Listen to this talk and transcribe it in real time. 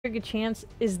good chance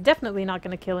is definitely not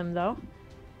going to kill him, though.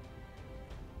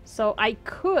 So I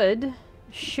could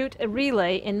shoot a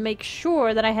relay and make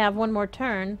sure that I have one more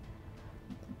turn.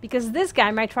 Because this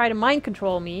guy might try to mind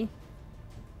control me.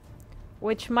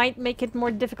 Which might make it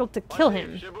more difficult to kill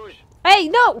him. Hey,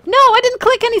 no! No! I didn't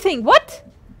click anything! What?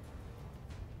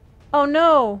 Oh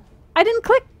no. I didn't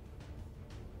click...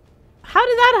 How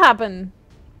did that happen?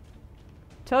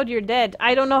 Toad, you're dead.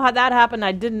 I don't know how that happened.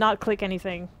 I did not click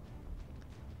anything.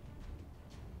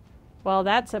 Well,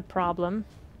 that's a problem.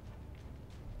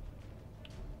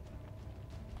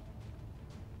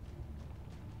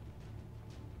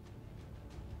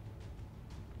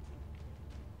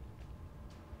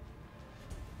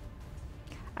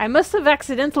 I must have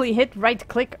accidentally hit right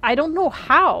click. I don't know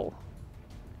how.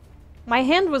 My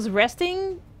hand was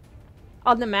resting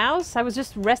on the mouse. I was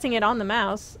just resting it on the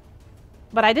mouse.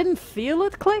 But I didn't feel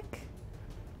it click.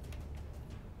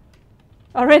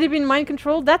 Already been mind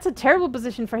controlled? That's a terrible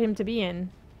position for him to be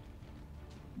in.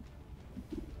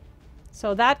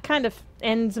 So that kind of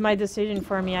ends my decision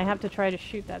for me. I have to try to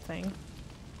shoot that thing.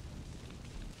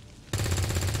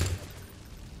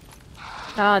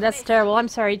 Ah, that's terrible. I'm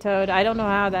sorry, Toad. I don't know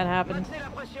how that happened.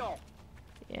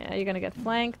 Yeah, you're gonna get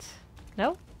flanked.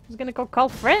 No? He's gonna go call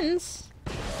friends.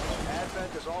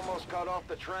 Advent has almost cut off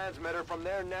the transmitter from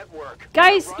their network.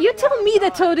 Guys, you tell me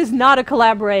that Toad is not a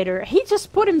collaborator. He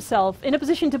just put himself in a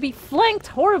position to be flanked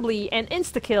horribly and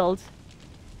insta-killed.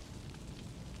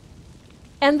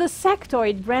 And the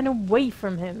sectoid ran away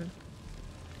from him.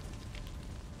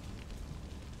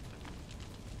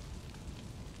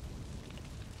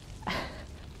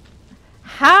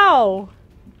 How?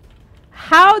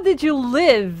 How did you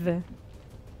live?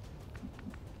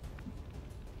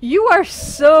 You are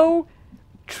so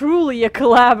truly a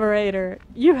collaborator.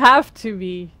 You have to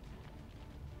be.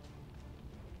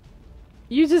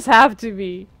 You just have to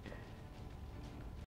be.